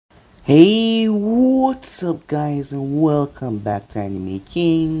Hey, what's up guys, and welcome back to Anime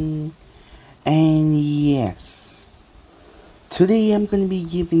King. And yes, today I'm gonna be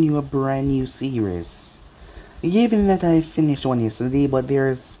giving you a brand new series. Given that I finished one yesterday, but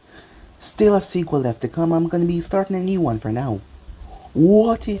there's still a sequel left to come, I'm gonna be starting a new one for now.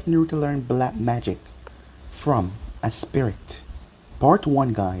 What if Naruto learned black magic from a spirit? Part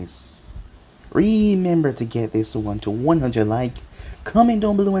 1, guys. Remember to get this one to 100 likes. Comment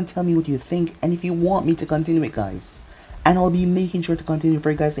down below and tell me what you think, and if you want me to continue it, guys. And I'll be making sure to continue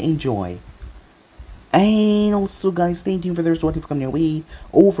for you guys to enjoy. And also, guys, stay tuned for the rest of what's coming your way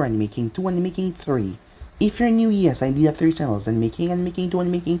over Anime King 2 and Anime King 3. If you're new, yes, I do have 3 channels, Anime King, Anime King 2, and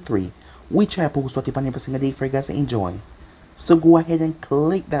Anime King 3, which I post what if on every single day for you guys to enjoy. So go ahead and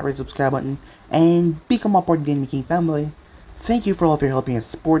click that red subscribe button and become a part of the Anime King family. Thank you for all of your help and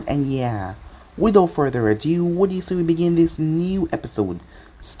support, and yeah. Without further ado, what do you say we begin this new episode?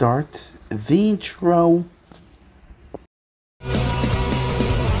 Start the intro.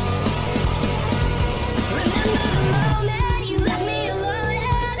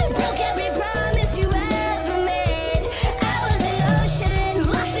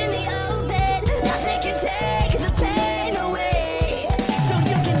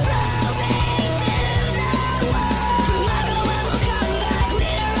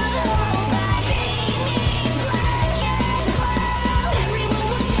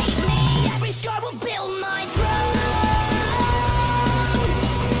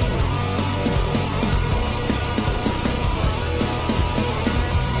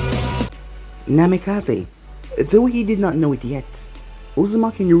 Namikaze. Though he did not know it yet,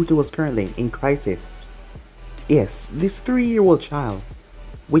 Uzumaki Naruto was currently in crisis. Yes, this 3-year-old child,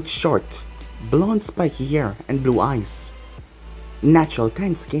 with short, blonde spiky hair and blue eyes, natural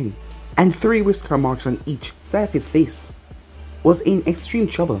tan skin, and 3 whisker marks on each side of his face, was in extreme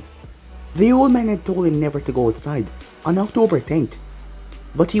trouble. The old man had told him never to go outside on October 10th,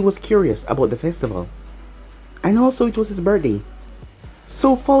 but he was curious about the festival, and also it was his birthday.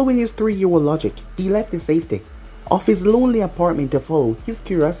 So following his 3-year-old logic, he left the safety of his lonely apartment to follow his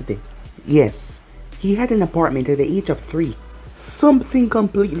curiosity. Yes, he had an apartment at the age of 3, something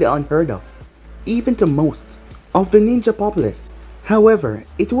completely unheard of, even to most of the ninja populace. However,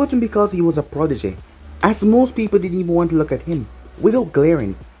 it wasn't because he was a prodigy, as most people didn't even want to look at him without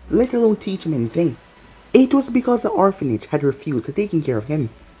glaring, let alone teach him anything. It was because the orphanage had refused to take care of him.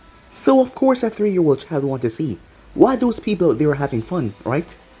 So of course a 3-year-old child wanted to see why those people out there were having fun,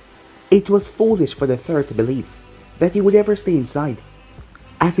 right? It was foolish for the third to believe that he would ever stay inside,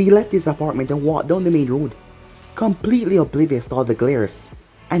 as he left his apartment and walked down the main road, completely oblivious to all the glares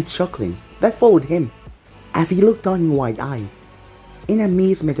and chuckling that followed him, as he looked on in wide-eyed, in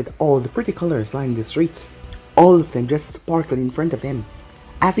amazement at all the pretty colors lining the streets, all of them just sparkling in front of him,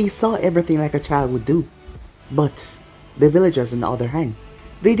 as he saw everything like a child would do. But the villagers, on the other hand,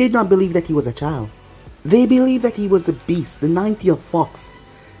 they did not believe that he was a child. They believed that he was a beast, the 90th fox,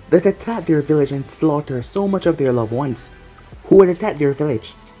 that attacked their village and slaughtered so much of their loved ones, who had attacked their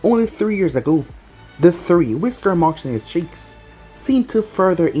village only 3 years ago. The 3 whisker marks on his cheeks seemed to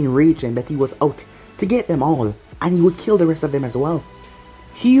further enrage him that he was out to get them all, and he would kill the rest of them as well.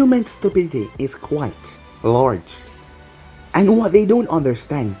 Human stupidity is quite large, and what they don't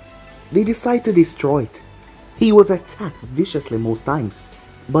understand, they decide to destroy it. He was attacked viciously most times,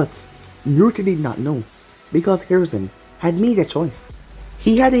 but Naruto did not know, because Hiruzen had made a choice.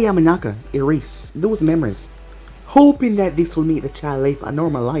 He had a Yamanaka erase those memories, hoping that this would make the child live a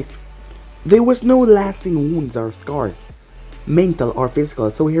normal life. There was no lasting wounds or scars, mental or physical,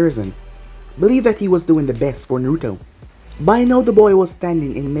 so Hiruzen believed that he was doing the best for Naruto. By now the boy was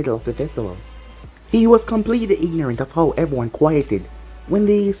standing in the middle of the festival. He was completely ignorant of how everyone quieted when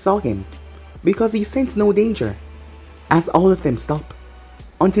they saw him, because he sensed no danger, as all of them stopped.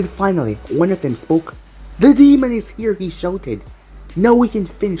 Until finally, one of them spoke. "The demon is here," he shouted. "Now we can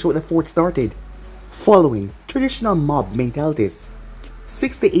finish what the fort started." Following traditional mob mentalities,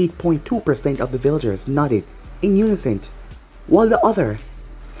 68.2% of the villagers nodded in unison, while the other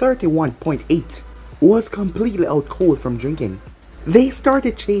 31.8% was completely out cold from drinking. They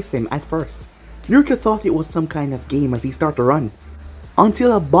started chasing him at first. Naruto thought it was some kind of game as he started to run,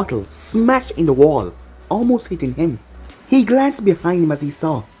 until a bottle smashed in the wall, almost hitting him. He glanced behind him as he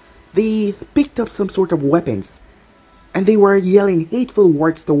saw they picked up some sort of weapons, and they were yelling hateful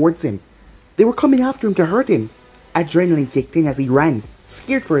words towards him. They were coming after him to hurt him. Adrenaline kicked in as he ran,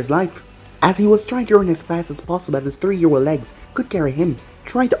 scared for his life, as he was trying to run as fast as possible as his 3-year-old legs could carry him,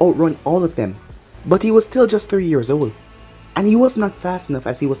 trying to outrun all of them. But he was still just 3 years old, and he was not fast enough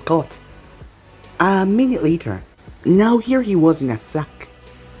as he was caught. A minute later, now here he was in a sack,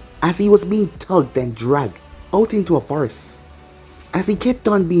 as he was being tugged and dragged out into a forest, as he kept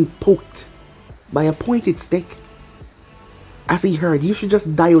on being poked by a pointed stick. As he heard, "You should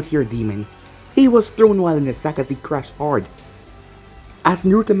just die out here, demon," he was thrown while in the sack as he crashed hard. As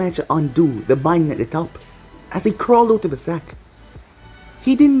Naruto managed to undo the binding at the top, as he crawled out of the sack.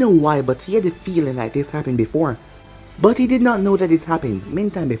 He didn't know why, but he had a feeling that this happened before. But he did not know that this happened many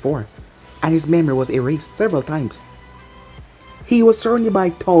times before, and his memory was erased several times. He was surrounded by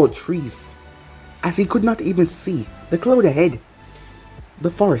tall trees, as he could not even see the cloud ahead.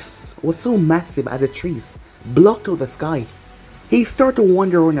 The forest was so massive as the trees blocked out the sky. He started to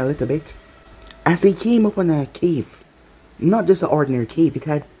wander around a little bit, as he came upon a cave. Not just an ordinary cave, it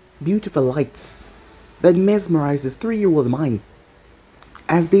had beautiful lights that mesmerized his 3-year-old mind.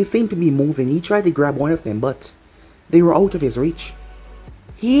 As they seemed to be moving, he tried to grab one of them, but they were out of his reach.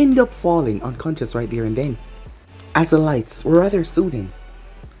 He ended up falling unconscious right there and then, as the lights were rather soothing.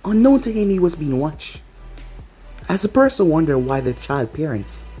 Unknown to him, he was being watched. As the person wondered why the child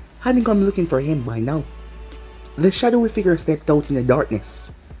parents hadn't come looking for him by now, the shadowy figure stepped out in the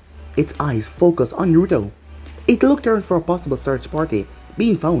darkness. Its eyes focused on Naruto. It looked around for a possible search party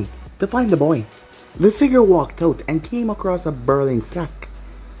being found to find the boy. The figure walked out and came across a burling sack.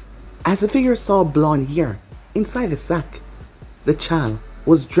 As the figure saw blonde hair inside the sack, the child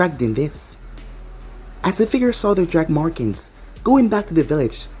was dragged in this. As the figure saw the drag markings going back to the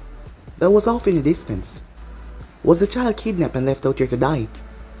village that was off in the distance, was the child kidnapped and left out here to die?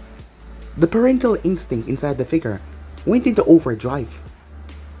 The parental instinct inside the figure went into overdrive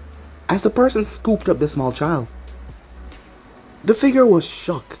as the person scooped up the small child. The figure was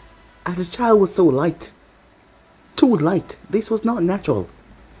shocked as the child was so light. Too light, this was not natural.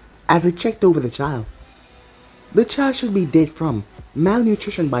 As it checked over the child should be dead from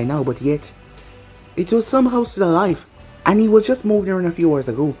malnutrition by now, but yet it was somehow still alive, and he was just moving around a few hours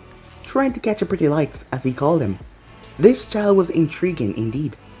ago, trying to catch a pretty lights as he called them. This child was intriguing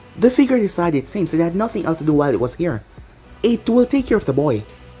indeed. The figure decided since it had nothing else to do while it was here, it will take care of the boy.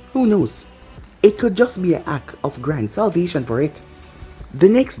 Who knows? It could just be an act of grand salvation for it. The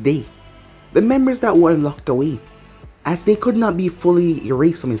next day, the memories that were locked away, as they could not be fully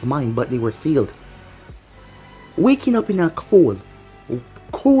erased from his mind, but they were sealed. Waking up in a cold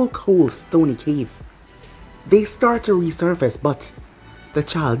stony cave, they start to resurface, but the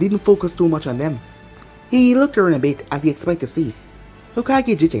child didn't focus too much on them. He looked around a bit as he expected to see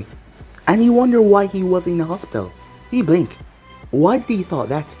Hokage Jiji, and he wondered why he was in a hospital. He blinked. Why did he thought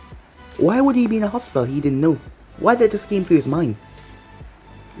that? Why would he be in a hospital? He didn't know. Why that just came through his mind.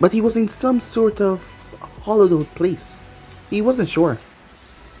 But he was in some sort of hollowed out place. He wasn't sure.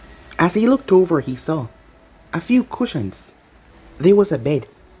 As he looked over, he saw a few cushions. There was a bed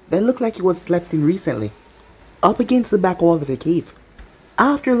that looked like it was slept in recently, up against the back wall of the cave.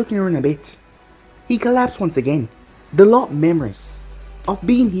 After looking around a bit, he collapsed once again. The locked memories of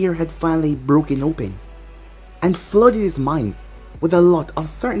being here had finally broken open and flooded his mind with a lot of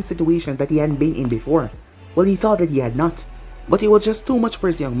certain situations that he hadn't been in before. Well, he thought that he had not, but it was just too much for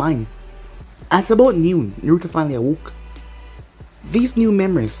his young mind. As about noon, Naruto finally awoke. These new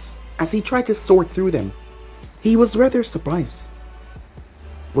memories, as he tried to sort through them, he was rather surprised.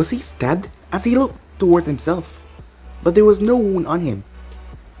 Was he stabbed? As he looked towards himself, but there was no wound on him.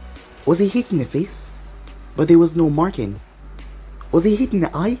 Was he hit in the face? But there was no marking. Was he hit in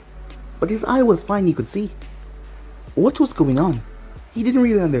the eye? But his eye was fine, he could see. What was going on? He didn't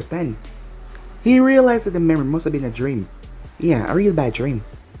really understand. He realized that the memory must have been a dream. Yeah, a real bad dream.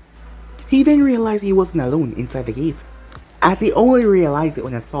 He then realized he wasn't alone inside the cave, as he only realized it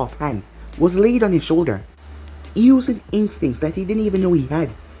when a soft hand was laid on his shoulder. Using instincts that he didn't even know he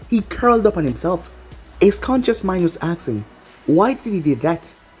had, he curled up on himself. His conscious mind was asking, why did he do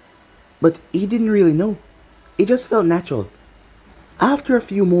that? But he didn't really know. It just felt natural. After a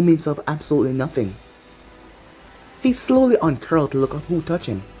few moments of absolutely nothing, he slowly uncurled to look at who touched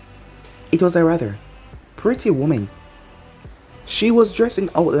him. It was a rather pretty woman. She was dressed in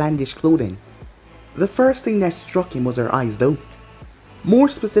outlandish clothing. The first thing that struck him was her eyes though. More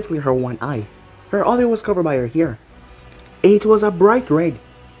specifically her one eye. Her other was covered by her hair. It was a bright red,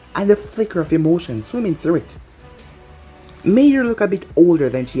 and a flicker of emotion swimming through it made her look a bit older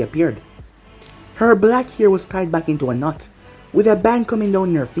than she appeared. Her black hair was tied back into a knot, with a band coming down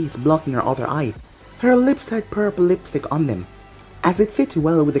in her face blocking her other eye. Her lips had purple lipstick on them, as it fit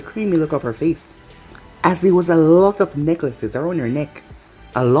well with the creamy look of her face, as there was a lot of necklaces around her neck.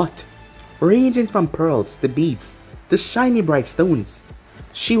 A lot, ranging from pearls to beads to shiny bright stones.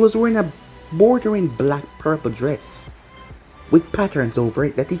 She was wearing a bordering black purple dress with patterns over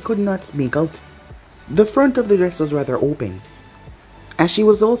it that he could not make out. The front of the dress was rather open, as she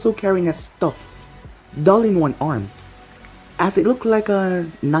was also carrying a stuffed doll in one arm, as it looked like a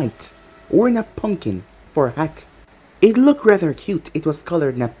knight wearing a pumpkin for a hat. It looked rather cute. It was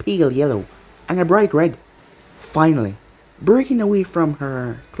colored in a pale yellow and a bright red. Finally, breaking away from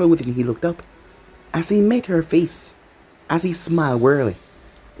her clothing, he looked up as he met her face, as he smiled wearily,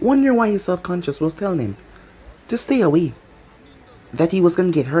 wondering why his subconscious was telling him to stay away, that he was gonna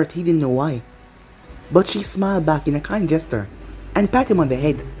get hurt. He didn't know why. But she smiled back in a kind gesture and pat him on the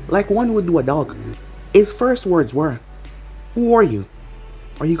head like one would do a dog. His first words were, "Who are you?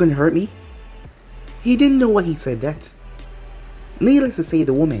 Are you gonna hurt me?" He didn't know why he said that. Needless to say,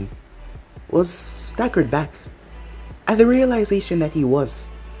 the woman was staggered back at the realization that he was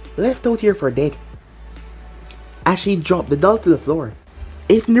left out here for dead, as she dropped the doll to the floor.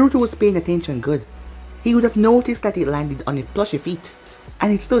 If Naruto was paying attention good, he would have noticed that it landed on its plushy feet,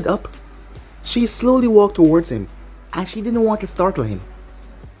 and it stood up. She slowly walked towards him, as she didn't want to startle him,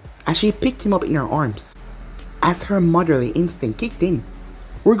 as she picked him up in her arms, as her motherly instinct kicked in,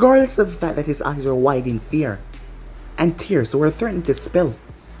 regardless of the fact that his eyes were wide in fear, and tears were threatening to spill,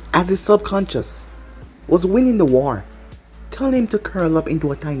 as his subconscious was winning the war, telling him to curl up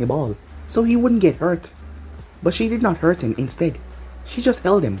into a tiny ball so he wouldn't get hurt. But she did not hurt him. Instead, she just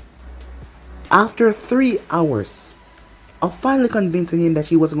held him. After 3 hours of finally convincing him that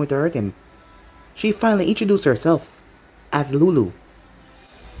she wasn't going to hurt him, she finally introduced herself as Lulu.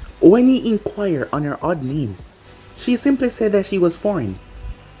 When he inquired on her odd name, she simply said that she was foreign.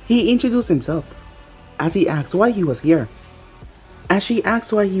 He introduced himself as he asked why he was here, as she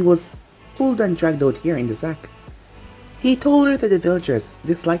asked why he was pulled and dragged out here in the sack. He told her that the villagers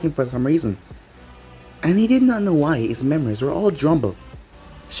disliked him for some reason, and he did not know why. His memories were all jumbled.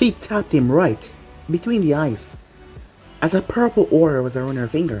 She tapped him right between the eyes as a purple aura was around her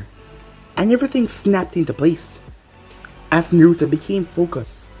finger, and everything snapped into place. As Naruto became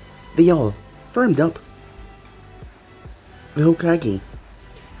focused, they all firmed up. "The Hokage,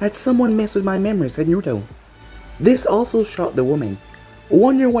 had someone messed with my memories," said Naruto. This also shocked the woman,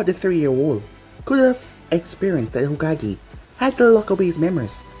 wondering what the 3-year-old could have experienced that Hokage had to lock away his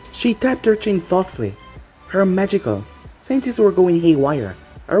memories. She tapped her chin thoughtfully. Her magical senses were going haywire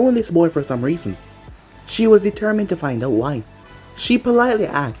around this boy for some reason. She was determined to find out why. She politely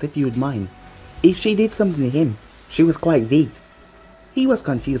asked if he would mind if she did something to him. She was quite vague. He was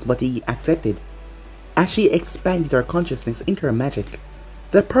confused, but he accepted. As she expanded her consciousness into her magic,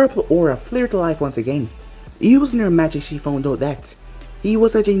 the purple aura flared to life once again. Using her magic, she found out that he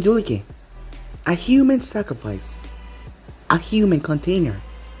was a Jinchuriki, a human sacrifice, a human container,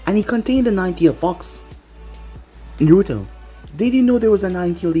 and he contained the 9-tailed fox. "Naruto, did you know there was a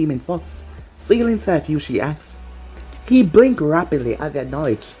 9-tailed demon fox sailing inside of you?" she asked. He blinked rapidly at that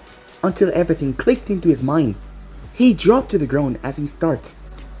knowledge until everything clicked into his mind. He dropped to the ground as he started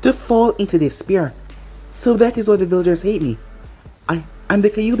to fall into despair. "So that is why the villagers hate me. I'm the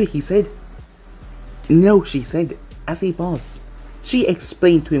Kyuubi," he said. "No," she said as he paused. She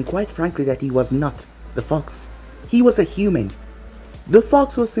explained to him quite frankly that he was not the fox. He was a human. The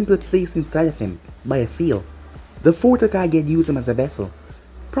fox was simply placed inside of him by a seal. The 4th Hokage had used him as a vessel,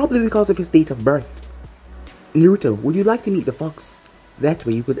 probably because of his date of birth. "Naruto, would you like to meet the fox? That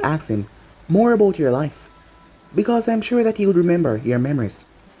way you could ask him more about your life, because I'm sure that he would remember your memories."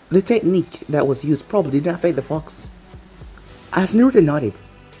 The technique that was used probably did not affect the fox. As Naruto nodded,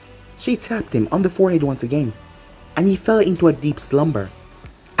 she tapped him on the forehead once again, and he fell into a deep slumber.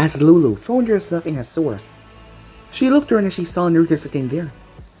 As Lulu found herself in a sewer, she looked around as she saw Naruto sitting there.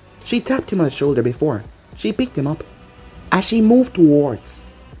 She tapped him on the shoulder before she picked him up. As she moved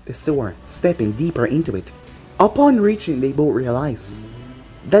towards the sewer, stepping deeper into it, upon reaching, they both realized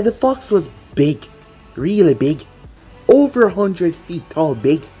that the fox was big, really big, over 100 feet tall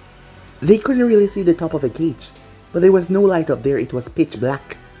big. They couldn't really see the top of the cage, but there was no light up there. It was pitch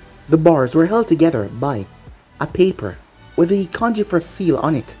black. The bars were held together by a paper with a kanji for seal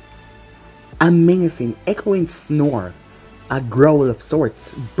on it. A menacing, echoing snore, a growl of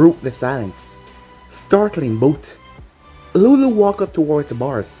sorts, broke the silence, startling both. Lulu walked up towards the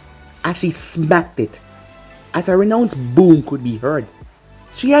bars as she smacked it. As a renounced boom could be heard,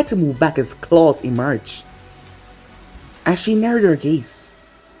 she had to move back as claws emerged. As she narrowed her gaze,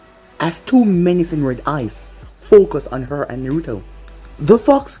 as 2 menacing red eyes focused on her and Naruto, the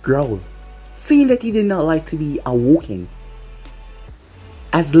fox growled, saying that he did not like to be awoken.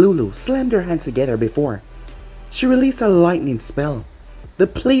 As Lulu slammed her hands together before she released a lightning spell, the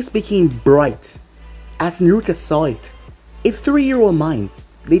place became bright. As Naruto saw it, his 3-year-old mind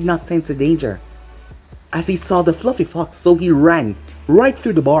did not sense the danger. As he saw the fluffy fox, so he ran right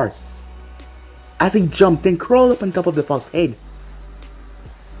through the bars. As he jumped and crawled up on top of the fox's head,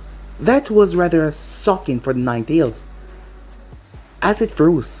 That was rather shocking for the Ninetales, as it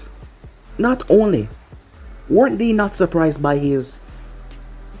froze. Not only weren't they not surprised by his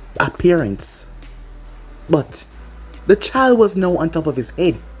appearance, but the child was now on top of his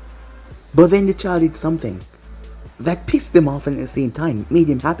head. But then the child did something that pissed him off and at the same time made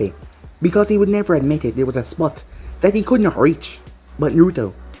him happy, because he would never admit it. There was a spot that he could not reach. But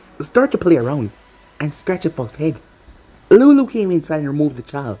Naruto started to play around and scratch the fox's head. Lulu came inside and removed the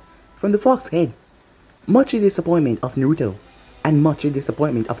child from the fox's head, much to the disappointment of Naruto and much to the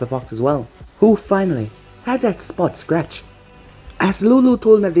disappointment of the fox as well, who finally had that spot scratched. As Lulu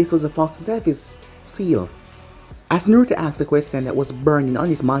told him that this was a fox's F his seal, as Naruto asked a question that was burning on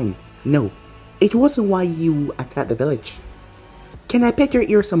his mind. No, it wasn't why you attacked the village. Can I pet your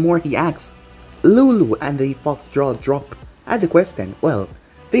ear some more, he asked. Lulu and the fox jaw dropped at the question. Well,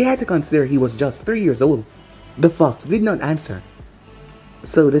 they had to consider he was just 3 years old. The fox did not answer,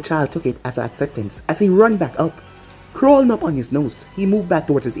 so the child took it as acceptance. As he ran back up, crawling up on his nose, he moved back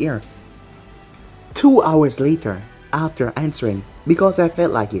towards his ear. 2 hours later, after answering, because I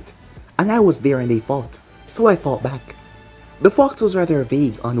felt like it, and I was there and they fought, so I fought back. The fox was rather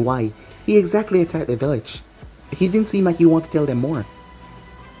vague on why he exactly attacked the village. He didn't seem like he wanted to tell them more.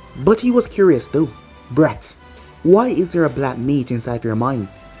 But he was curious though. Brat, why is there a black mage inside your mind?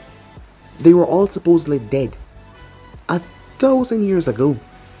 They were all supposedly dead 1,000 years ago.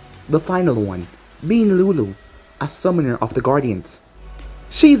 The final one being Lulu, a summoner of the Guardians.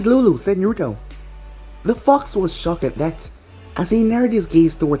 She's Lulu, said Naruto. The fox was shocked at that, as he narrowed his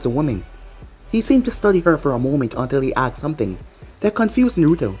gaze towards the woman. He seemed to study her for a moment until he asked something that confused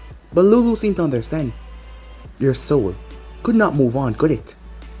Naruto, but Lulu seemed to understand. Your soul could not move on, could it?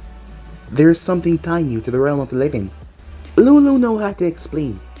 There is something tying you to the realm of the living. Lulu knew how to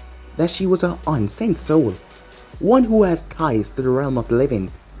explain that she was an unsent soul, one who has ties to the realm of the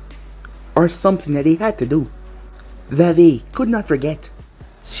living, or something that they had to do, that they could not forget.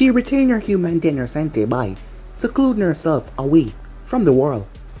 She retained her humanity and her sanity by secluding herself away from the world,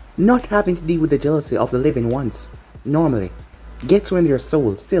 not having to deal with the jealousy of the living ones. Normally, gets when their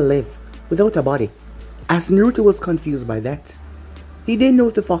souls still live without a body. As Naruto was confused by that, he didn't know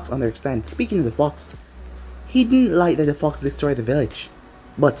if the fox understand. Speaking of the fox, he didn't like that the fox destroyed the village,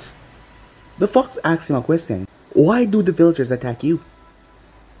 but the fox asked him a question. Why do the villagers attack you?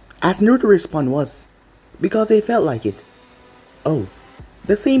 As Naruto responded was, because they felt like it. Oh,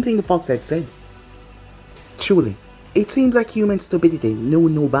 the same thing the fox had said. Truly, it seems like human stupidity knew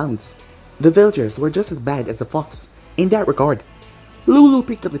no bounds. The villagers were just as bad as the fox in that regard. Lulu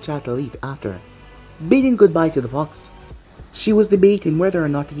picked up the child to leave after bidding goodbye to the fox. She was debating whether or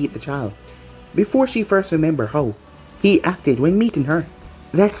not to keep the child, before she first remembered how he acted when meeting her.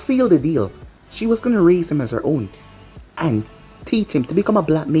 That sealed the deal. She was going to raise him as her own, and teach him to become a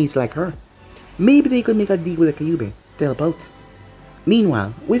black mage like her. Maybe they could make a deal with the Kyuubi to help out.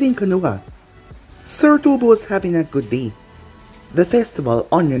 Meanwhile, within Konoha, Sir Tobo was having a good day. The festival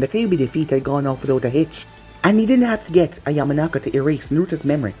honoring the Kyuubi defeat had gone off without a hitch, and he didn't have to get a Yamanaka to erase Naruto's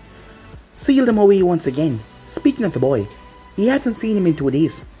memory. Sealed him away once again. Speaking of the boy, he hasn't seen him in 2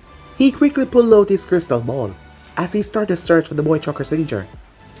 days. He quickly pulled out his crystal ball as he started to search for the boy Chakra signature.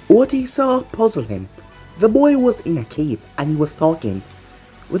 What he saw puzzled him. The boy was in a cave and he was talking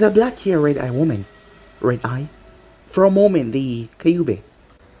with a black hair red eye woman. Red eye? For a moment the Kyuubi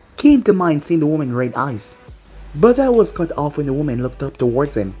came to mind seeing the woman red eyes, but that was cut off when the woman looked up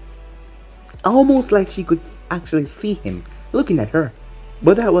towards him. Almost like she could actually see him looking at her,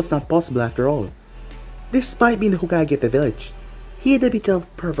 but that was not possible after all. Despite being the Hokage of the village, he had a bit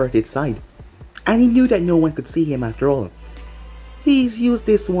of perverted side, and he knew that no one could see him after all. He's used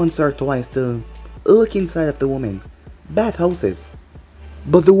this once or twice to look inside of the woman bathhouses,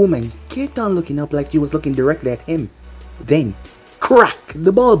 but the woman kept on looking up like she was looking directly at him. Then, crack!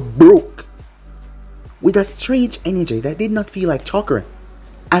 The ball broke with a strange energy that did not feel like chakra,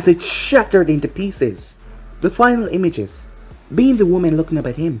 as it shattered into pieces. The final images being the woman looking up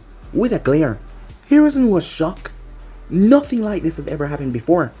at him with a glare. Hiruzen was shocked. Nothing like this had ever happened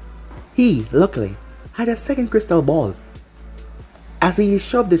before. He, luckily, had a second crystal ball, as he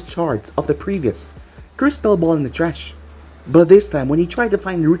shoved the shards of the previous crystal ball in the trash. But this time, when he tried to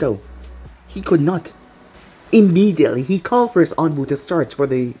find Naruto, he could not. Immediately, he called for his envoy to search for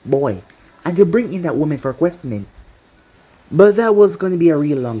the boy and to bring in that woman for questioning. But that was going to be a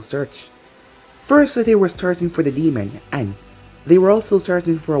real long search. First, they were searching for the demon, and they were also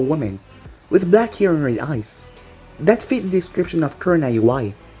searching for a woman with black hair and red eyes that fit the description of Kurna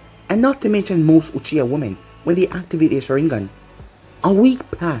UI, and not to mention most Uchiha women when they activate their Sharingan. A week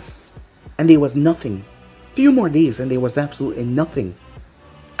passed, and there was nothing. Few more days and there was absolutely nothing.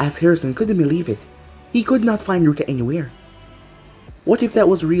 As Harrison couldn't believe it, he could not find Naruto anywhere. What if that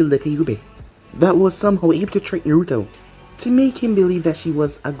was real the Kyuubi that was somehow able to trick Naruto to make him believe that she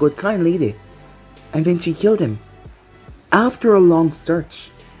was a good kind lady, and then she killed him? After a long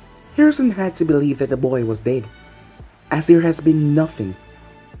search, Harrison had to believe that the boy was dead, as there has been nothing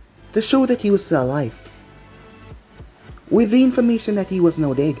to show that he was still alive. With the information that he was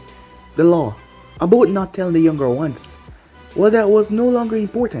now dead, the law about not telling the younger ones, well, that was no longer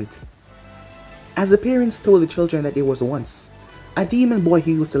important, as the parents told the children that there was once a demon boy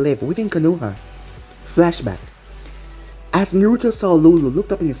who used to live within Konoha. Flashback. As Naruto saw Lulu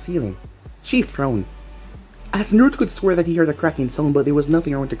looked up in the ceiling, she frowned, as Naruto could swear that he heard a cracking sound, but there was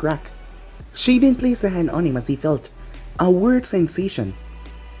nothing around to crack. She then placed a hand on him as he felt a weird sensation,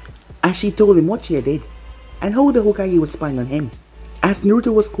 as she told him what she had did and how the Hokage was spying on him, as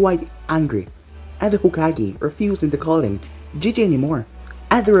Naruto was quite angry at the Hokage refusing to call him Gigi anymore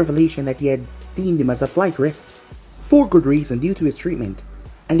at the revelation that he had deemed him as a flight risk for good reason due to his treatment,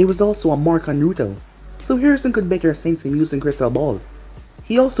 and there was also a mark on Naruto, so Harrison could better sense him using Crystal Ball.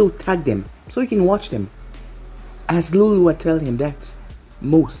 He also tagged him so he can watch them, as Lulu would tell him that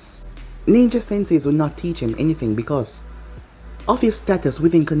most ninja senseis would not teach him anything because of his status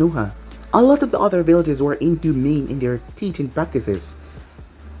within Konoha. A lot of the other villages were inhumane in their teaching practices,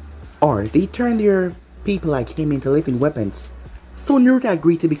 or they turned their people like him into living weapons, so Naruto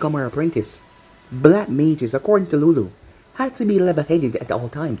agreed to become her apprentice. Black mages, according to Lulu, had to be level-headed at all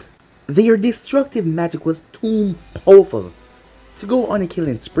times. Their destructive magic was too powerful to go on a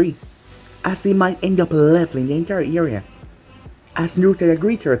killing spree, as they might end up leveling the entire area. As Naruto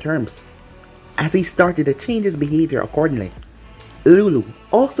agreed to her terms, as he started to change his behavior accordingly. Lulu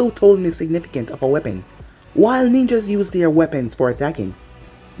also told him the significance of a weapon. While ninjas use their weapons for attacking,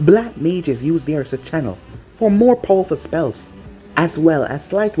 black mages use theirs to channel for more powerful spells, as well as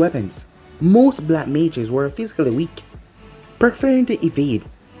slight weapons. Most black mages were physically weak, preferring to evade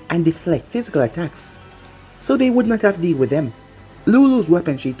and deflect physical attacks, so they would not have to deal with them. Lulu's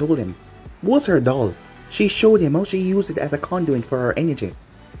weapon, she told him, was her doll. She showed him how she used it as a conduit for her energy,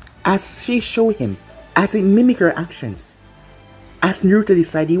 as she showed him as it mimicked her actions. As Naruto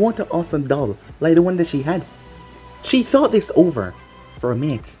decided he wanted an awesome doll like the one that she had. She thought this over for a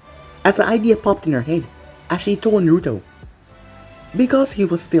minute, as the idea popped in her head, as she told Naruto. Because he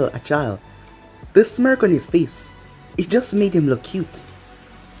was still a child, the smirk on his face, it just made him look cute,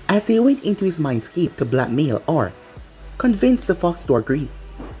 as he went into his mindscape to blackmail or convince the fox to agree.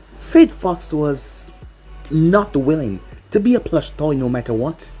 Said fox was not willing to be a plush toy no matter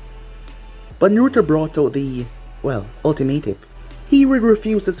what, but Naruto brought out the, well, ultimatum. He would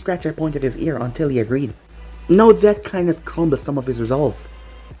refuse to scratch a point of his ear until he agreed. Now that kind of crumbled some of his resolve,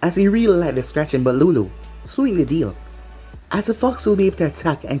 as he really liked the scratching, but Lulu sweetened the deal, as the fox will be able to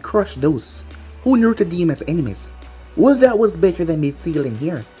attack and crush those who Naruto deemed as enemies. Well, that was better than being sealed in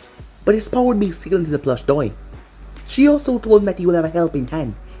here, but his power would be sealed into the plush toy. She also told him that he will have a helping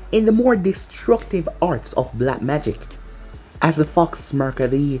hand in the more destructive arts of black magic. As the fox smirked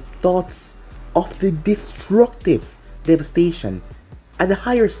at the thoughts of the destructive devastation and the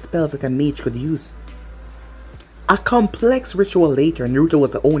higher spells that a mage could use. A complex ritual later, Naruto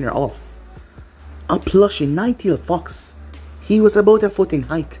was the owner of a plushy nine-tailed fox. He was about a foot in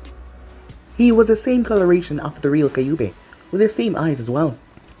height. He was the same coloration of the real Kyuubi, with the same eyes as well.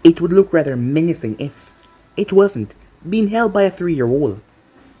 It would look rather menacing if it wasn't being held by a 3-year-old.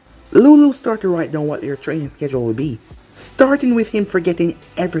 Lulu started to write down what their training schedule would be, starting with him forgetting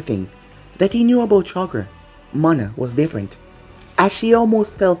everything that he knew about chakra. Mana was different, as she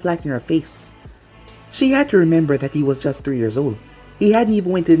almost fell flat in her face. She had to remember that he was just 3 years old. He hadn't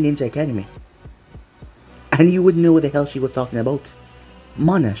even went to the ninja academy. And you would know what the hell she was talking about.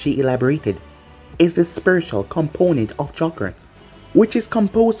 Mana, she elaborated, is the spiritual component of chakra, which is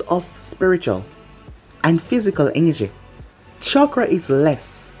composed of spiritual and physical energy. Chakra is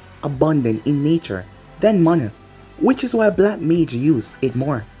less abundant in nature than mana, which is why black mage use it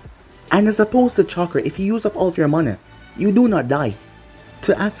more. And as opposed to chakra, if you use up all of your mana, you do not die.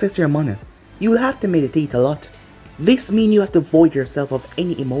 To access your mana, you will have to meditate a lot. This means you have to void yourself of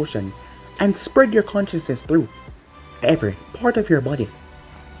any emotion and spread your consciousness through every part of your body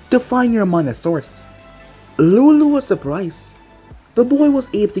to find your mana source. Lulu was surprised. The boy was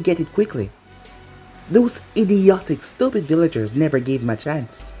able to get it quickly. Those idiotic, stupid villagers never gave him a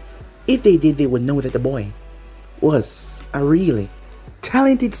chance. If they did, they would know that the boy was a really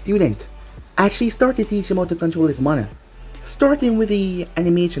talented student, as she started to teach him how to control his mana, starting with the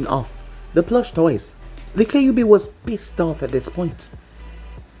animation of the plush toys. The Kyuubi was pissed off at this point.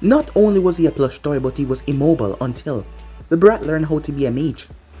 Not only was he a plush toy, but he was immobile until the brat learned how to be a mage.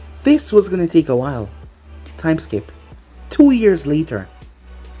 This was gonna take a while. Time skip. 2 years later.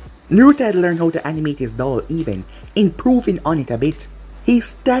 Naruto had learned how to animate his doll, even improving on it a bit. He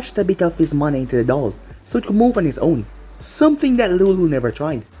stashed a bit of his money into the doll so it could move on its own, something that Lulu never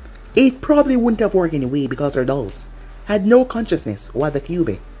tried. It probably wouldn't have worked anyway because her dolls had no consciousness, while the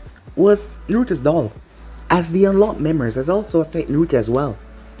Kyuubi was Naruto's doll, as the unlocked memories has also affected Naruto as well,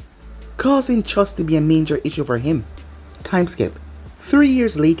 causing trust to be a major issue for him. Time skip. 3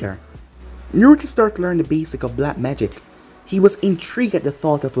 years later, Naruto started to learn the basic of black magic. He was intrigued at the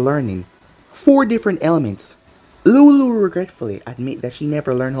thought of learning 4 different elements. Lulu regretfully admit that she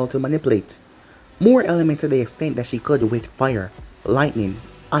never learned how to manipulate more elements to the extent that she could with fire, lightning,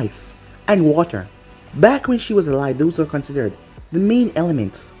 ice, and water. Back when she was alive, those were considered the main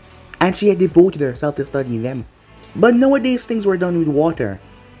elements, and she had devoted herself to studying them. But nowadays things were done with water,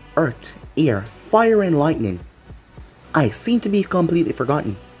 earth, air, fire, and lightning. Ice seemed to be completely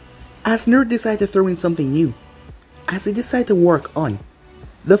forgotten, as Naruto decided to throw in something new, as he decided to work on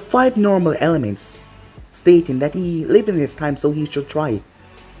the 5 normal elements, stating that he lived in this time so he should try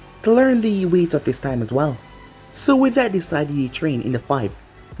to learn the ways of this time as well. So with that decided he trained in the 5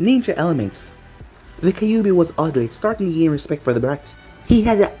 ninja elements. The Kyuubi was oddly starting to gain respect for the brat. He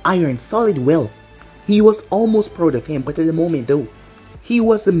had an iron solid will. He was almost proud of him, but at the moment though, he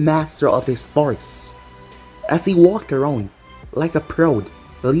was the master of his force. As he walked around like a proud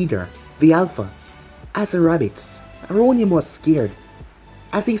leader, the alpha, as the rabbits around him was scared.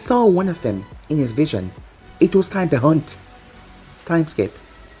 As he saw one of them in his vision, it was time to hunt. Time skip.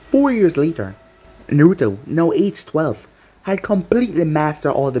 4 years later, Naruto, now aged 12, had completely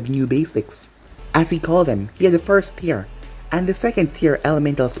mastered all the new basics. As he called them, he had the first tier and the second tier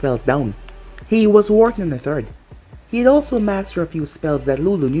elemental spells down. He was working on the third. He had also mastered a few spells that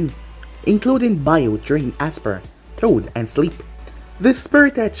Lulu knew, including Bio, Drain, Asper, Toad, and Sleep. The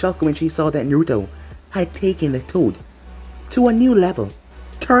spirit had shocked when she saw that Naruto had taken the Toad to a new level,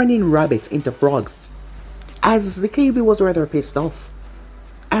 turning rabbits into frogs. As the Kyuubi was rather pissed off,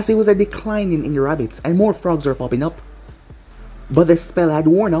 as it was a decline in the rabbits and more frogs were popping up. But the spell had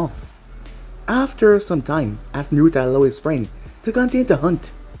worn off. After some time, as Naruto allowed his friend to continue to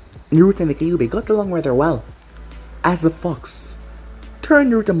hunt, Naruto and the Kyuubi got along rather well, as the fox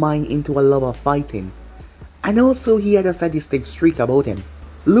turned Naruto's mind into a love of fighting, and also he had a sadistic streak about him.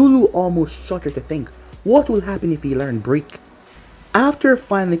 Lulu almost shuddered to think what will happen if he learned Break. After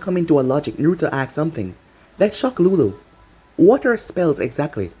finally coming to a logic, Naruto asked something that shocked Lulu. What are spells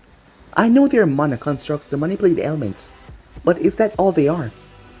exactly? I know they are mana constructs to manipulate the elements, but is that all they are?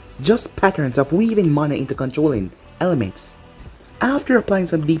 Just patterns of weaving mana into controlling elements. After applying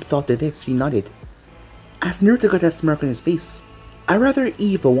some deep thought to this, she nodded, as Naruto got a smirk on his face, a rather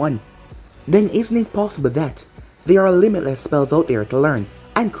evil one. Then isn't it possible that there are limitless spells out there to learn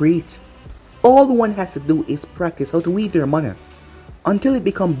and create? All one has to do is practice how to weave their mana until it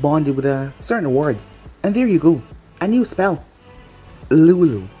becomes bonded with a certain word, and there you go, a new spell.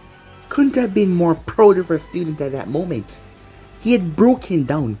 Lulu couldn't have been more proud of her student at that moment. He had broken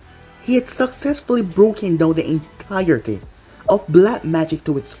down. He had successfully broken down the entirety of black magic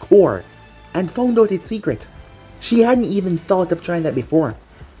to its core and found out its secret. She hadn't even thought of trying that before.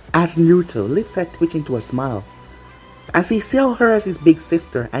 As Naruto, lips had twitched into a smile, as he saw her as his big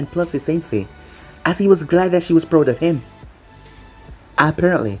sister and plus his sensei, as he was glad that she was proud of him.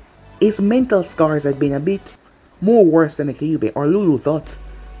 Apparently, his mental scars had been a bit more worse than the Kyuubi or Lulu thought.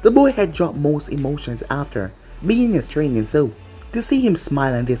 The boy had dropped most emotions after beginning his training, so to see him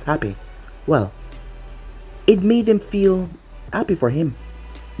smile and this happy, well, it made him feel happy for him.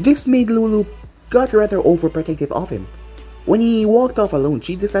 This made Lulu got rather overprotective of him. When he walked off alone,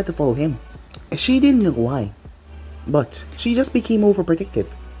 she decided to follow him. She didn't know why, but she just became overprotective.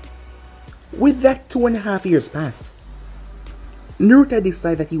 With that, 2.5 years passed. Naruto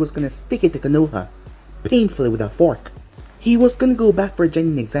decided that he was gonna stick it to Konoha, painfully with a fork. He was gonna go back for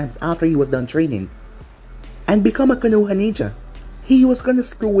genin exams after he was done training, and become a Konoha ninja. He was gonna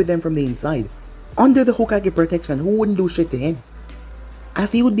screw with them from the inside, under the Hokage protection who wouldn't do shit to him,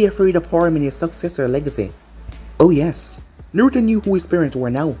 as he would be afraid of harming his successor legacy. Oh yes, Naruto knew who his parents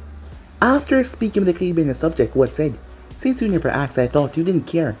were now. After speaking with the Kyuubi in the subject who had said, "Since you never asked, I thought you didn't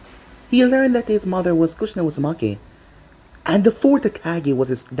care," he learned that his mother was Kushina Uzumaki, and the 4th Hokage was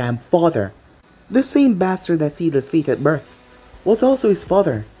his damn father. The same bastard that sealed his fate at birth was also his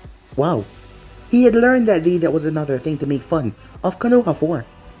father. Wow. He had learned that day that was another thing to make fun of Konoha for.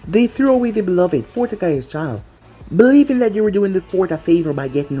 They threw away the beloved 4th Hokage's child, believing that they were doing the 4th a favor by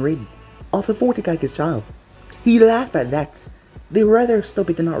getting rid of the 4th Hokage's child. He laughed at that. They were rather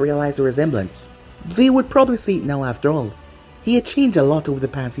stupid to not realize the resemblance. They would probably see it now after all. He had changed a lot over the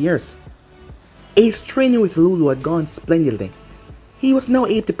past years. His training with Lulu had gone splendidly. He was now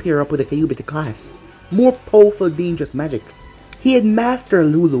able to pair up with the Kyuubi to class more powerful, dangerous magic. He had mastered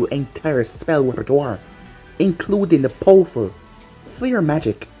Lulu's entire spell repertoire, including the powerful, fire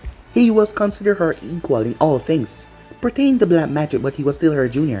magic. He was considered her equal in all things pertaining to black magic, but he was still her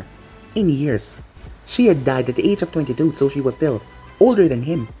junior in years. She had died at the age of 22, so she was still older than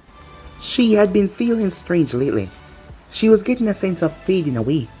him. She had been feeling strange lately. She was getting a sense of fading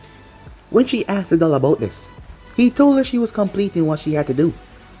away. When she asked the doll about this, he told her she was completing what she had to do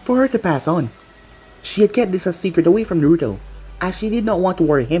for her to pass on. She had kept this a secret away from Naruto, as she did not want to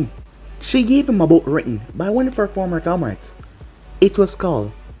worry him. She gave him a book written by one of her former comrades. It was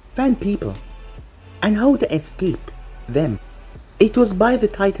called Fan People and How to Escape Them. It was by the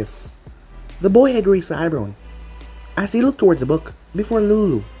Titus. The boy had raised an eyebrow as he looked towards the book before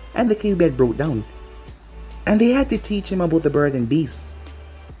Lulu and the Kyuubi had broke down, and they had to teach him about the bird and bees.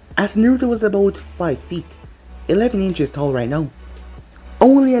 As Naruto was about 5 feet, 11 inches tall right now,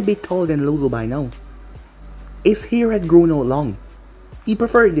 only a bit taller than Lulu by now. His hair had grown out long. He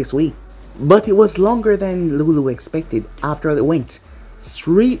preferred it this way, but it was longer than Lulu expected after it went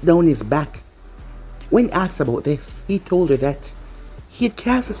straight down his back. When asked about this, he told her that he had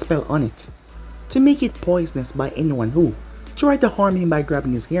cast a spell on it to make it poisonous by anyone who tried to harm him by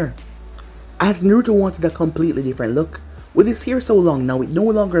grabbing his hair. As Naruto wanted a completely different look, with his hair so long now it no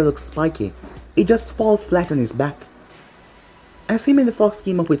longer looks spiky, it just falls flat on his back. As him and the fox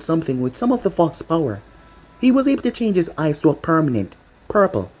came up with something with some of the fox power, he was able to change his eyes to a permanent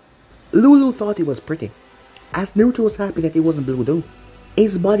purple. Lulu thought it was pretty, as Naruto was happy that it wasn't blue though.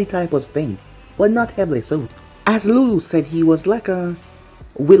 His body type was thin, but not heavily so. As Lulu said, he was like a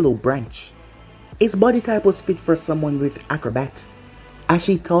willow branch. His body type was fit for someone with acrobat, as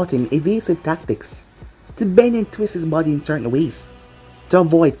she taught him evasive tactics to bend and twist his body in certain ways to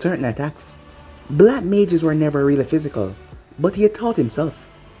avoid certain attacks. Black mages were never really physical, but he had taught himself.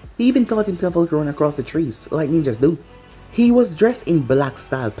 He even taught himself how to run across the trees like ninjas do. He was dressed in black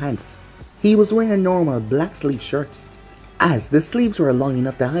style pants. He was wearing a normal black sleeve shirt, as the sleeves were long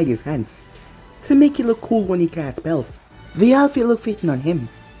enough to hide his hands to make it look cool when he cast spells. The outfit looked fitting on him,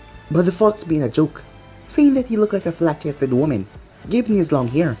 but the fox being a joke, saying that he looked like a flat-chested woman given his long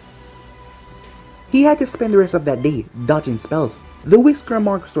hair. He had to spend the rest of that day dodging spells. The whisker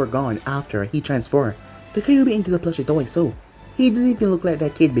marks were gone after he transferred the Kyuubi into the plushie toy, so he didn't even look like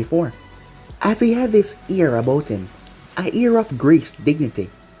that kid before. As he had this air about him, an air of grace, dignity.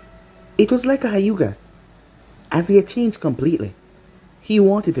 It was like a Hyuga, as he had changed completely. He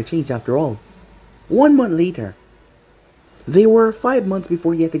wanted to change after all. 1 month later, they were 5 months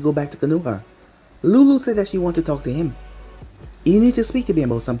before he had to go back to Konoha. Lulu said that she wanted to talk to him. "You need to speak to me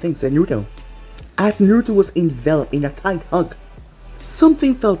about something," said Naruto. As Naruto was enveloped in a tight hug,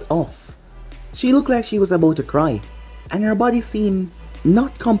 something felt off. She looked like she was about to cry, and her body seemed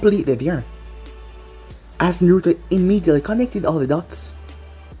not completely there. As Naruto immediately connected all the dots.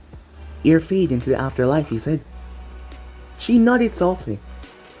 "Your fade into the afterlife," he said. She nodded softly,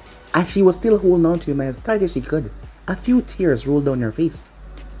 as she was still holding on to him as tight as she could. A few tears rolled down her face.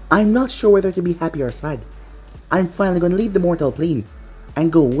 "I'm not sure whether to be happy or sad. I'm finally gonna leave the mortal plane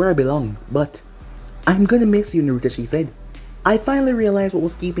and go where I belong, but I'm gonna miss you, Naruto," she said. "I finally realized what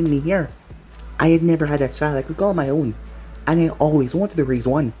was keeping me here. I had never had a child I could call my own, and I always wanted to raise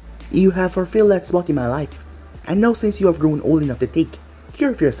one. You have fulfilled that spot in my life, and now since you have grown old enough to take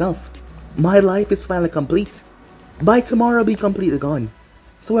care of yourself, my life is finally complete. By tomorrow I'll be completely gone,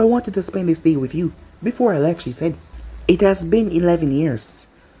 so I wanted to spend this day with you before I left," she said. It has been 11 years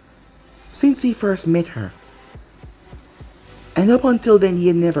since he first met her, and up until then he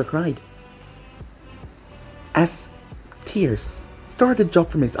had never cried. As tears started to drop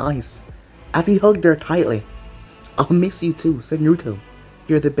from his eyes, as he hugged her tightly. "I'll miss you too," said Naruto.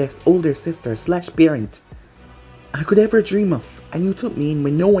 "You're the best older sister / parent I could ever dream of, and you took me in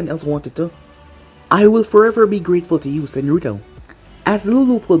when no one else wanted to. I will forever be grateful to you," said Naruto, as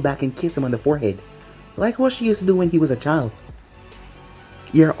Lulu pulled back and kissed him on the forehead, like what she used to do when he was a child.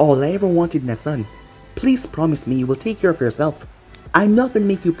 "You're all I ever wanted in a son. Please promise me you will take care of yourself. I'm not gonna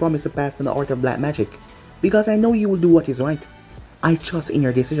make you promise to pass on the art of black magic, because I know you will do what is right. I trust in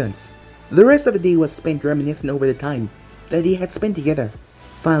your decisions." The rest of the day was spent reminiscing over the time that they had spent together.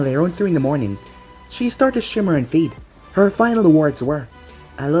 Finally, around 3 in the morning, she started to shimmer and fade. Her final words were,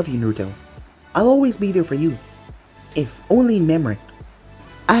 "I love you, Naruto. I'll always be there for you, if only in memory."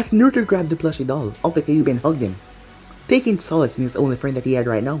 As Naruto grabbed the plushie doll of the Kyuubi and hugged him, taking solace in his only friend that he had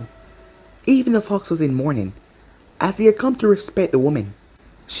right now. Even the fox was in mourning, as he had come to respect the woman.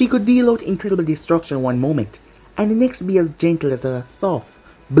 She could deal out incredible destruction one moment, and the next be as gentle as a soft,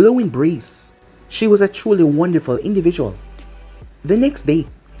 blowing breeze. She was a truly wonderful individual. The next day,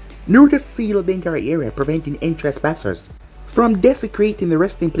 Naruto sealed the entire area, preventing any trespassers from desecrating the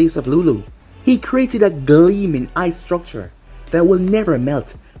resting place of Lulu. He created a gleaming ice structure that will never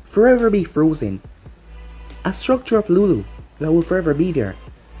melt, forever be frozen. A structure of Lulu that will forever be there.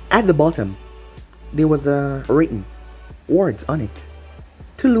 At the bottom, there was written words on it.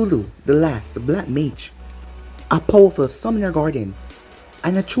 To Lulu, the last black mage, a powerful summoner guardian,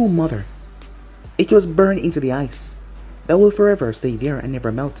 and a true mother. It was burned into the ice that will forever stay there and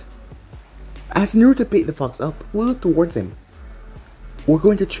never melt. As Naruto picked the fox up, we looked towards him. We're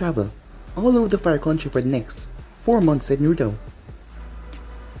going to travel all over the Fire Country for the next 4 months, said Naruto.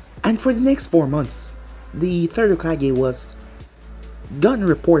 And for the next 4 months, the third Hokage was gotten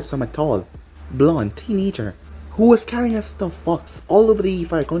reports from a tall, blonde teenager who was carrying a stuffed fox all over the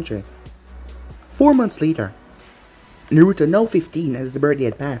Fire Country. 4 months later, Naruto, now 15 as his birthday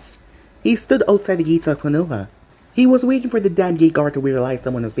had passed, he stood outside the gates of Konoha. He was waiting for the damn gate guard to realize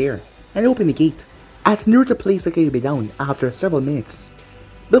someone was there and open the gate. As Naruto placed the Kyuubi down after several minutes,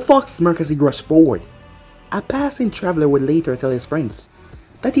 the fox smirked as he rushed forward. A passing traveler would later tell his friends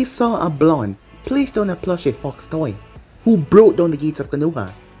that he saw a blonde place down a plushie fox toy who broke down the gates of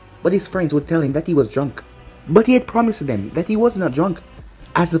Konoha, but his friends would tell him that he was drunk. But he had promised them that he was not drunk,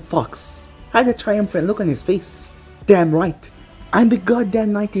 as the fox had a triumphant look on his face. Damn right, I'm the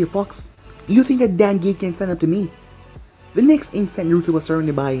goddamn Nighty Fox. You think a damn gate can stand up to me? The next instant, Naruto was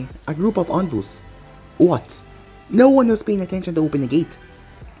surrounded by a group of Onvus. What? No one was paying attention to open the gate.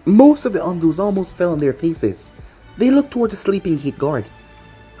 Most of the Onvus almost fell on their faces. They looked towards the sleeping gate guard,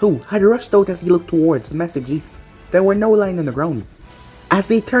 who had rushed out as he looked towards the massive gates that were now lying on the ground. As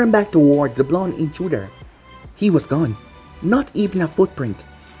they turned back towards the blonde intruder, he was gone. Not even a footprint.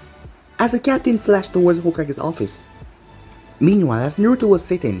 As the captain flashed towards Hokage's office. Meanwhile, as Naruto was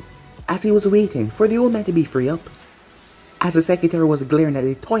sitting, as he was waiting for the old man to be free up, as the secretary was glaring at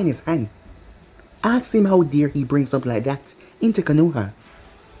the toy in his hand, asked him how dare he bring something like that into Konoha.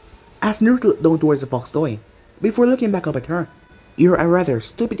 As Naruto looked down towards the fox toy, before looking back up at her, you're a rather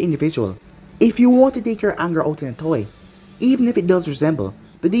stupid individual. If you want to take your anger out in a toy, even if it does resemble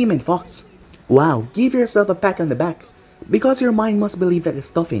the demon fox, wow, give yourself a pat on the back, because your mind must believe that the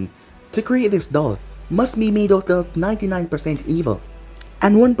stuffing to create this doll must be made out of 99% evil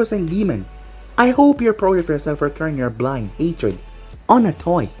and 1% demon. I hope you're proud of yourself for turning your blind hatred on a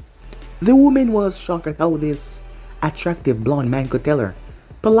toy. The woman was shocked at how this attractive blonde man could tell her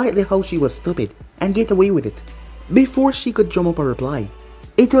politely how she was stupid and get away with it. Before she could drum up a reply,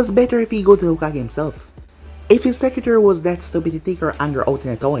 it was better if he go to Hokage himself. If his secretary was that stupid to take her anger out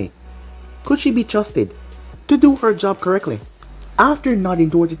in a toy, could she be trusted to do her job correctly? After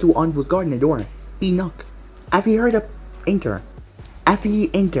nodding towards the two Onvus guarding the door, he knocked. As he heard enter,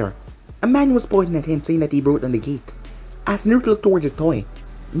 a man was pointing at him saying that he broke down the gate. As Naruto looked towards his toy,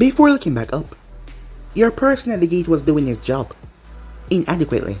 before looking back up, your person at the gate was doing his job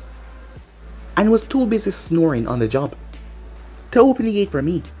inadequately and was too busy snoring on the job to open the gate for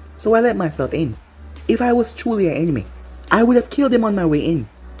me, so I let myself in. If I was truly an enemy, I would have killed him on my way in.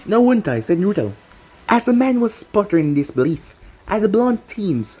 No, wouldn't I, said Naruto, as the man was sputtering in disbelief at the blonde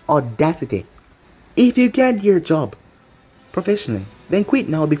teen's audacity. If you can't do your job professionally, then quit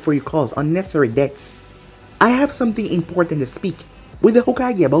now before you cause unnecessary deaths. I have something important to speak with the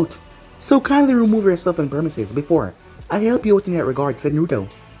Hokage about, so kindly remove yourself from premises before I help you out in that regard, said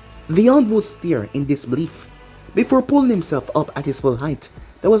Naruto. The Onvu stared in disbelief before pulling himself up at his full height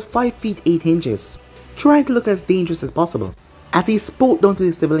that was 5 feet 8 inches, trying to look as dangerous as possible. As he spoke down to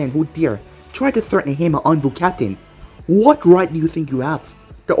the civilian who dare try to threaten him, an Onvu captain. What right do you think you have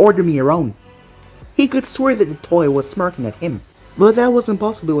to order me around? He could swear that the toy was smirking at him, but that wasn't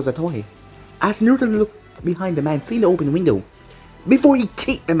possible. It was a toy. As Naruto looked behind the man, seeing the open window, before he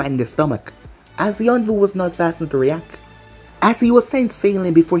kicked the man in the stomach, as the Onvu was not fast enough to react. As he was sent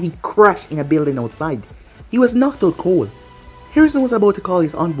sailing before he crashed in a building outside, he was knocked out cold. Harrison was about to call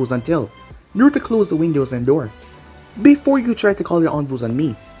his Onvus until Naruto closed the windows and door. Before you try to call your Onvus on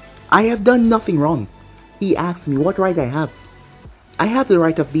me, I have done nothing wrong. He asked me what right I have. I have the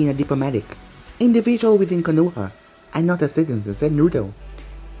right of being a diplomatic individual within Konoha and not a citizen, said Naruto,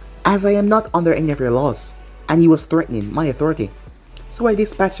 as I am not under any of your laws, and he was threatening my authority. So I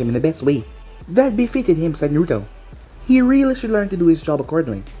dispatched him in the best way that befitted him, said Naruto. He really should learn to do his job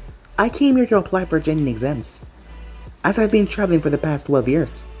accordingly. I came here to apply for genuine exams, as I've been traveling for the past 12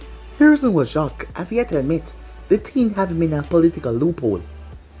 years. Harrison was shocked, as he had to admit the teen had been a political loophole.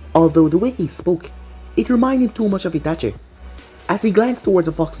 Although the way he spoke, it reminded him too much of Itachi. As he glanced towards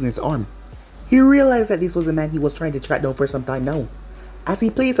the fox on his arm, He realized that this was the man he was trying to track down for some time now. As he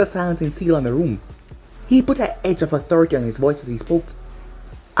placed a silencing seal on the room, he put an edge of authority on his voice as he spoke.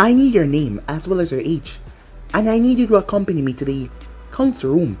 I need your name as well as your age, and I need you to accompany me to the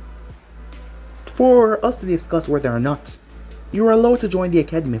council room for us to discuss whether or not you are allowed to join the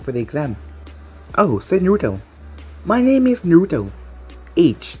academy for the exam. Oh, said Naruto. My name is Naruto,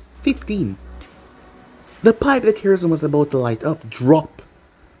 age 15. The pipe that Harrison was about to light up dropped.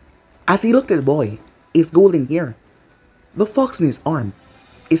 As he looked at the boy, his golden hair, the fox in his arm,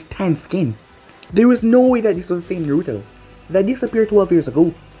 his tan skin, there was no way that this was the same Naruto that disappeared 12 years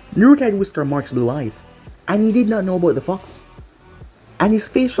ago. Naruto had whisker marks, blue eyes, and he did not know about the fox. And his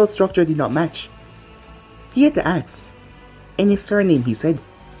facial structure did not match. He had to ask, and his surname, he said.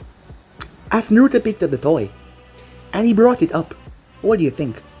 As Naruto picked up the toy, and he brought it up. What do you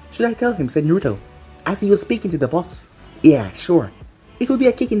think? Should I tell him, said Naruto, as he was speaking to the fox. Yeah, sure. It will be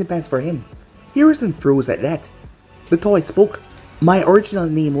a kick in the pants for him. Harrison froze at that. The toy spoke. My original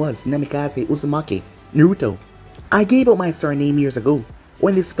name was Namikaze Uzumaki Naruto. I gave up my surname years ago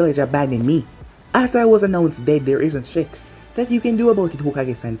when this village abandoned me. As I was announced dead, there isn't shit that you can do about it,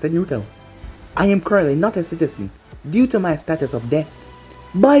 Hokage-san, said Naruto. I am currently not a citizen due to my status of death.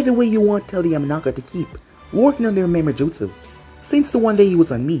 By the way, you won't tell the Yamanaka to keep working on their memory jutsu, since the one day he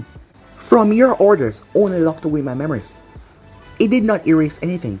was on me. From your orders only locked away my memories. It did not erase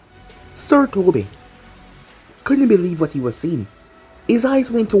anything. Sir Toby couldn't believe what he was seeing. His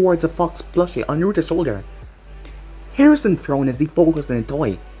eyes went towards a fox plushie on Naruto's shoulder. Harrison frowned as he focused on the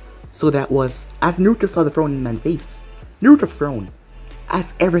toy. So that was as Naruto saw the frowning man's face. Naruto frowned.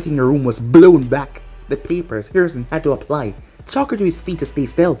 As everything in the room was blown back, the papers Harrison had to apply shocked her to his feet to stay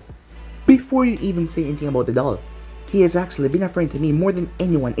still. Before you even say anything about the doll, he has actually been a friend to me more than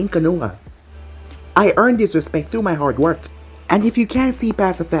anyone in Konoha. I earned his respect through my hard work, and if you can't see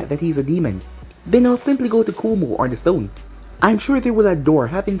past the fact that he's a demon, then I'll simply go to Kumo or the stone. I'm sure they will adore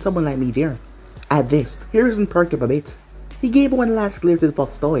having someone like me there. At this, Harrison perked up a bit. He gave one last glare to the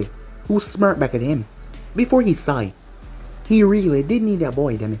fox toy, who smirked back at him, before he sighed. He really did need that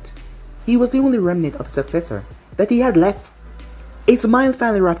boy, damn it. He was the only remnant of a successor that he had left. A smile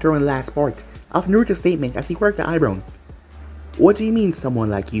finally wrapped around the last part of Naruto's statement as he quirked the eyebrow. What do you mean, someone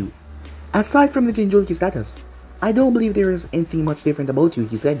like you? Aside from the Jinchuriki status, I don't believe there is anything much different about you,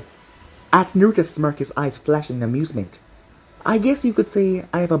 he said. As Naruto smirked, his eyes flashing in amusement. I guess you could say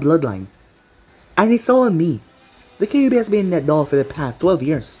I have a bloodline. And it's all on me. The Kyuubi has been in that doll for the past 12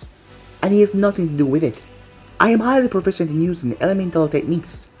 years, and he has nothing to do with it. I am highly proficient in using elemental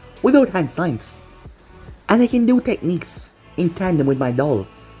techniques without hand signs, and I can do techniques in tandem with my doll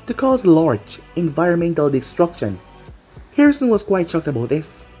to cause large environmental destruction. Harrison was quite shocked about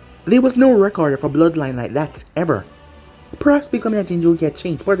this. There was no record of a bloodline like that ever. Perhaps becoming a Jinchuriki had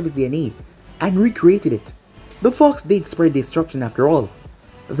changed part of his DNA and recreated it. The fox did spread destruction after all.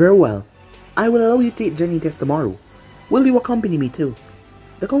 Very well. I will allow you to take journey test tomorrow. Will you accompany me too?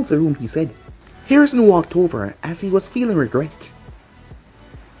 The council room, he said. Harrison walked over as he was feeling regret.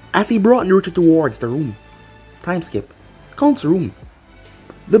 As he brought Naruto towards the room. Time skip. Council room.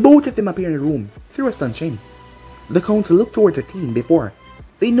 The both of them appear in the room through a sunshine. The council looked towards the team before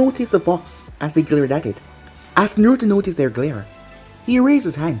they noticed the fox as they glared at it. As Naruto noticed their glare, he raised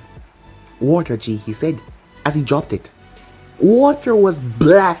his hand. Water, G, he said, as he dropped it. Water was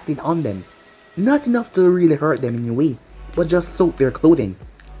blasted on them. Not enough to really hurt them in a way, but just soaked their clothing,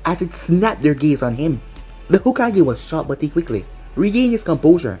 as it snapped their gaze on him. The Hokage was shocked, but he quickly regained his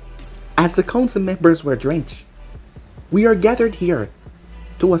composure, as the council members were drenched. We are gathered here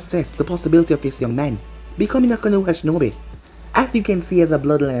to assess the possibility of this young man becoming a Konoha shinobi. As you can see, he has a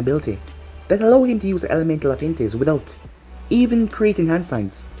bloodline ability that allow him to use elemental affinities without even creating hand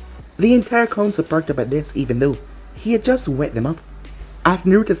signs. The entire council perked up at this, even though he had just wet them up. As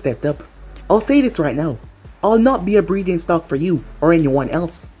Naruto stepped up, I'll say this right now, I'll not be a breeding stock for you or anyone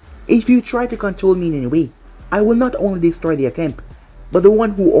else. If you try to control me in any way, I will not only destroy the attempt, but the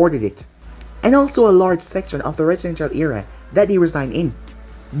one who ordered it, and also a large section of the residential area that they reside in.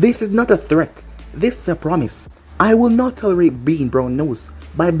 This is not a threat, this is a promise. I will not tolerate being brown nosed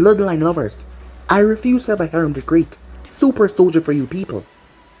by bloodline lovers. I refuse to have a harem to create super soldier for you people,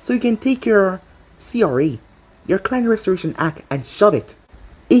 so you can take your CRA, your Clan Restoration Act, and shove it.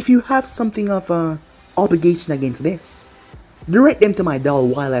 If you have something of a obligation against this, direct them to my doll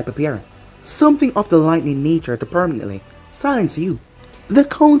while I prepare something of the lightning nature to permanently silence you. The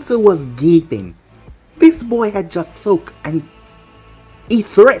council was gaping. This boy had just soaked and he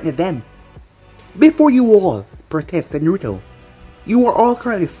threatened them. Before you all, protested Naruto. You are all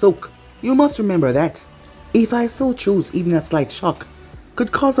currently soaked. You must remember that. If I so choose, even a slight shock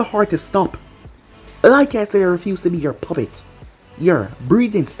could cause a heart to stop. Like I said, I refuse to be your puppet. Your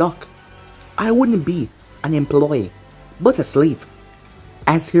breeding stock. I wouldn't be an employee, but a slave.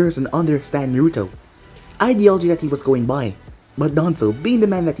 As Harrison understand Naruto, ideology that he was going by, but Danzo, being the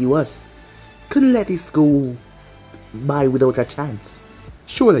man that he was, couldn't let this go by without a chance.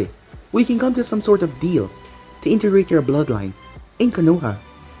 Surely, we can come to some sort of deal to integrate your bloodline in Konoha.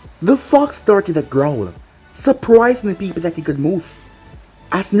 The fox started to growl, surprising the people that he could move.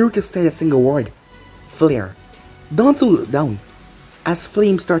 As Naruto said a single word, flare. Danzo looked down, as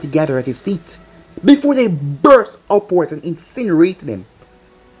flames started to gather at his feet, before they burst upwards and incinerated him.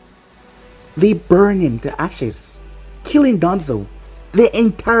 They burned him to ashes, killing Danzo. The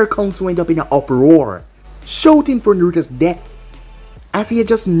entire council went up in an uproar, shouting for Naruto's death, as he had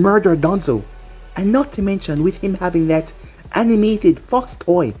just murdered Danzo, and not to mention with him having that animated fox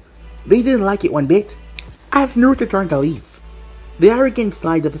toy. They didn't like it one bit. As Naruto turned to leave, the arrogant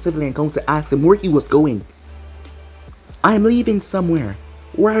side of the civilian council asked him where he was going. I am leaving somewhere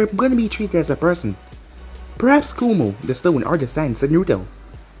where I'm gonna be treated as a person. Perhaps Kumo, the stone, or the sand, said Naruto.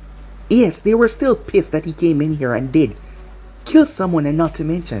 Yes, they were still pissed that he came in here and did kill someone, and not to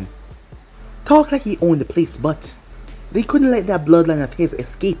mention talk like he owned the place, but they couldn't let that bloodline of his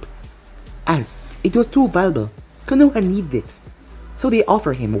escape, as it was too valuable. Konoha needed it, so they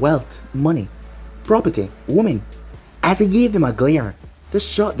offered him wealth, money, property, women, as he gave them a glare to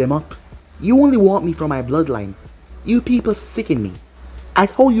shut them up. You only want me from my bloodline. You people sicken me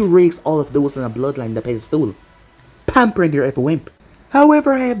at how you raise all of those on a bloodline the pedestal, pampering their every whim.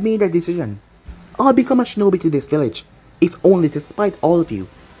 However, I have made a decision. I'll become a shinobi to this village, if only to spite all of you.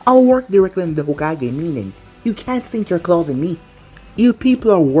 I'll work directly in the Hokage, meaning you can't sink your claws in me. You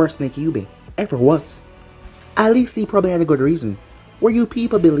people are worse than Kyuubi ever was. At least he probably had a good reason, where you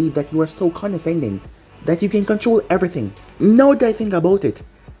people believe that you are so condescending that you can control everything. Now that I think about it,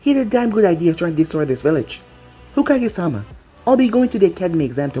 he had a damn good idea trying to destroy this village. Hokage-sama, I'll be going to the academy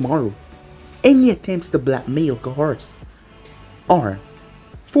exam tomorrow. Any attempts to blackmail, coerce, or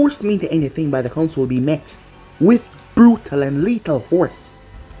force me into anything by the council will be met with brutal and lethal force.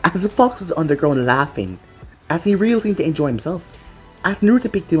 As the fox is underground laughing, as he really seemed to enjoy himself, as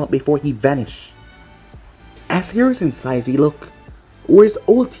Naruto picked him up before he vanished. As Harrison sighs, he looked where his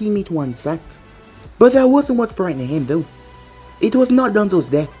old teammate once sat. But that wasn't what frightened him though. It was not Danzo's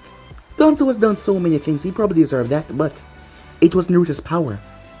death. Danzo has done so many things, he probably deserved that, but it was Naruto's power.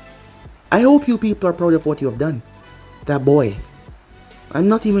 I hope you people are proud of what you have done. That boy, I'm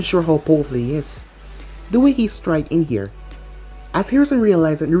not even sure how powerful he is. The way he stride in here. As Harrison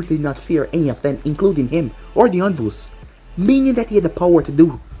realized that Naruto did not fear any of them, including him or the Anvus, meaning that he had the power to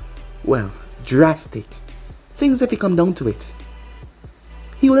do, well, drastic things if it come down to it.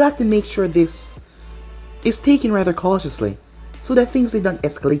 He will have to make sure this is taken rather cautiously, so that things did not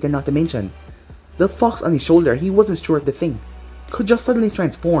escalate, and not to mention, the fox on his shoulder, he wasn't sure if the thing could just suddenly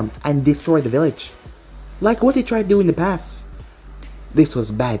transform and destroy the village, like what he tried to do in the past. This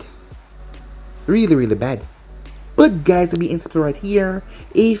was bad. Really bad. But guys, I'll be insubscribed right here.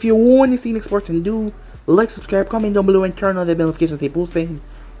 If you want to see next part and do, like, subscribe, comment down below, and turn on the notifications they posting.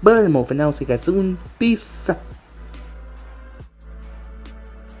 But I'm over now, see you guys soon. Peace.